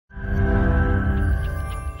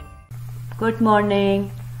Good morning.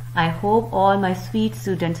 I hope all my sweet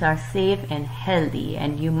students are safe and healthy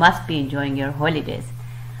and you must be enjoying your holidays.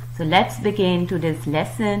 So let's begin today's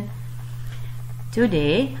lesson.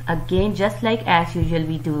 Today, again, just like as usual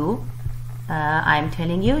we do, I'm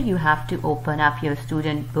telling you, you have to open up your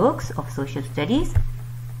student books of Social Studies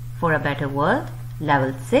for a Better World,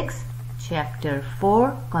 Level 6, Chapter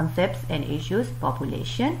 4, Concepts and Issues,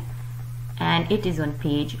 Population, and it is on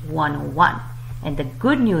page 101. And the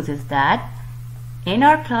good news is that in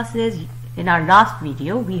our classes, in our last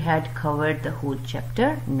video, we had covered the whole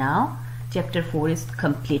chapter. Now, chapter 4 is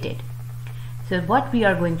completed. So what we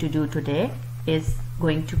are going to do today is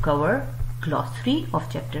going to cover glossary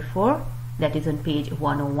of chapter 4, that is on page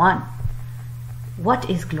 101. What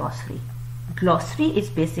is glossary? Glossary is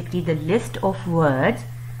basically the list of words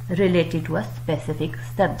related to a specific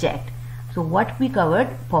subject. So what we covered,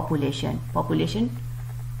 population. Population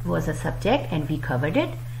was a subject and we covered it.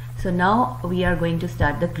 So now we are going to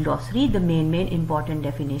start the glossary, the main important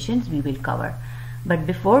definitions we will cover. But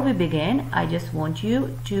before we begin, I just want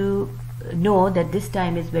you to know that this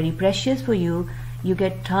time is very precious for you. You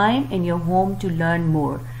get time in your home to learn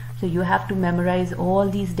more. So you have to memorize all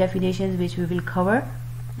these definitions which we will cover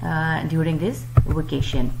during this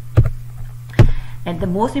vacation. And the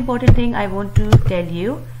most important thing I want to tell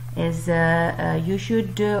you is you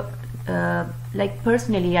should like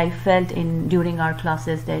personally I felt during our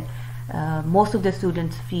classes that most of the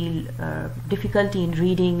students feel difficulty in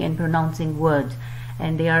reading and pronouncing words,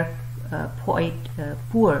 and they are quite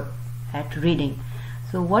poor at reading.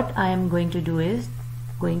 So what I am going to do is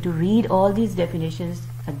going to read all these definitions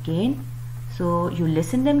again, so you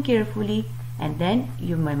listen them carefully and then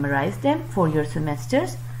you memorize them for your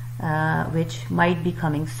semesters which might be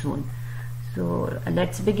coming soon. So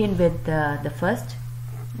let's begin with the first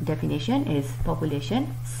definition is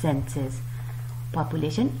population census.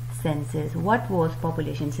 Population census. What was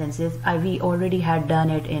population census? We already had done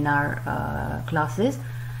it in our classes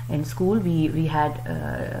in school. We had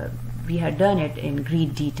done it in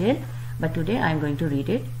great detail, but today I'm going to read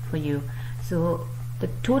it for you. So the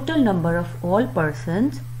total number of all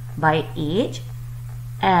persons by age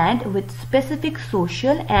and with specific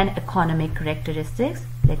social and economic characteristics.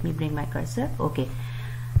 Let me bring my cursor. Okay.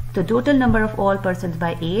 The total number of all persons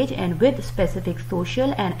by age and with specific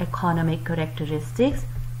social and economic characteristics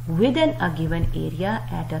within a given area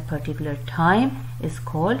at a particular time is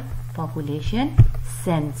called population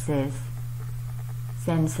census.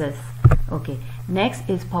 Census. Okay. Next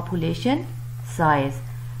is population size.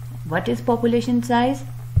 What is population size?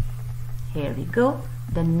 Here we go.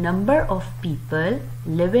 The number of people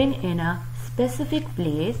living in a specific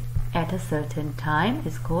place at a certain time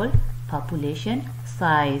is called population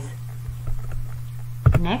size.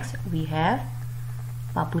 Next we have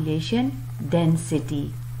population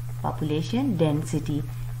density. Population density.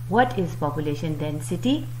 What is population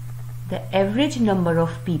density? The average number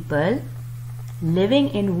of people living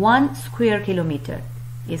in 1 square kilometer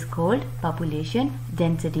is called population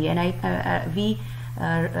density. And we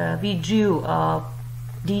drew a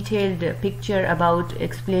detailed picture about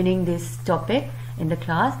explaining this topic in the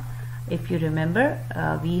class. If you remember,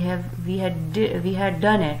 we had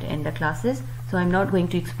done it in the classes, so I'm not going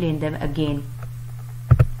to explain them again.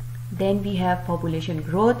 Then we have population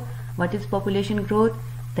growth. What is population growth?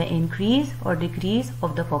 The increase or decrease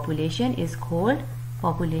of the population is called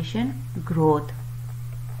population growth.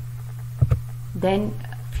 Then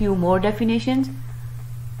few more definitions.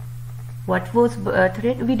 What was birth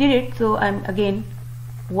rate? We did it, so I'm again.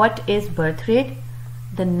 What is birth rate?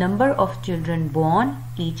 The number of children born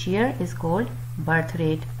each year is called birth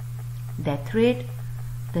rate. Death rate.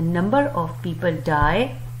 The number of people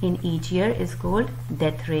die in each year is called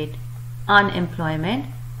death rate. Unemployment.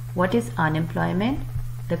 What is unemployment?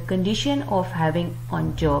 The condition of having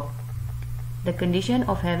on job. The condition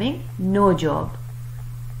of having no job.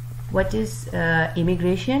 What is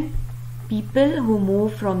immigration? People who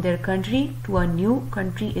move from their country to a new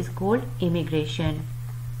country is called immigration.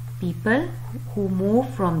 People who move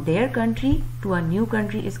from their country to a new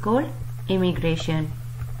country is called immigration.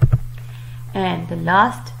 And the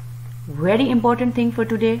last very important thing for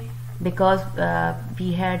today, because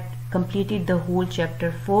we had completed the whole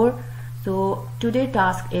chapter 4, so today's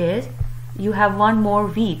task is you have one more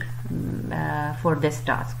week for this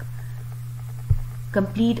task.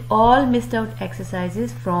 Complete all missed out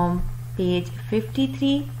exercises from page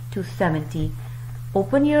 53 to 70.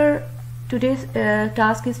 Today's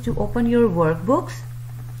task is to open your workbooks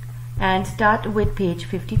and start with page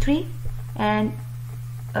 53 and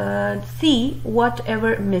see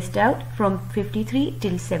whatever missed out from 53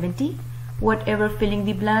 till 70, whatever filling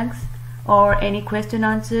the blanks or any question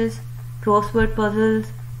answers crossword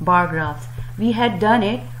puzzles, bar graphs. We had done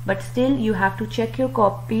it, but still you have to check your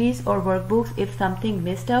copies or workbooks if something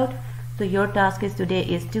missed out. So your task is today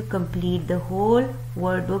is to complete the whole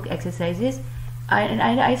word book exercises.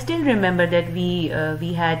 I still remember that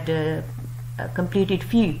we had completed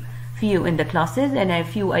few in the classes, and a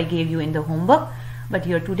few I gave you in the homework, but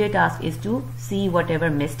your today task is to see whatever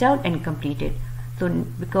missed out and complete it. So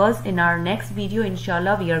because in our next video,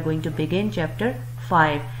 inshallah, we are going to begin chapter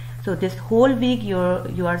 5. So this whole week you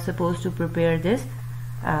are supposed to prepare this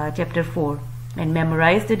chapter 4 and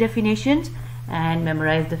memorize the definitions and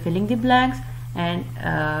memorize the filling the blanks and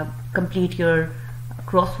complete your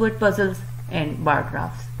crossword puzzles and bar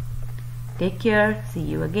graphs. Take care. See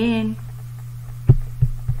you again.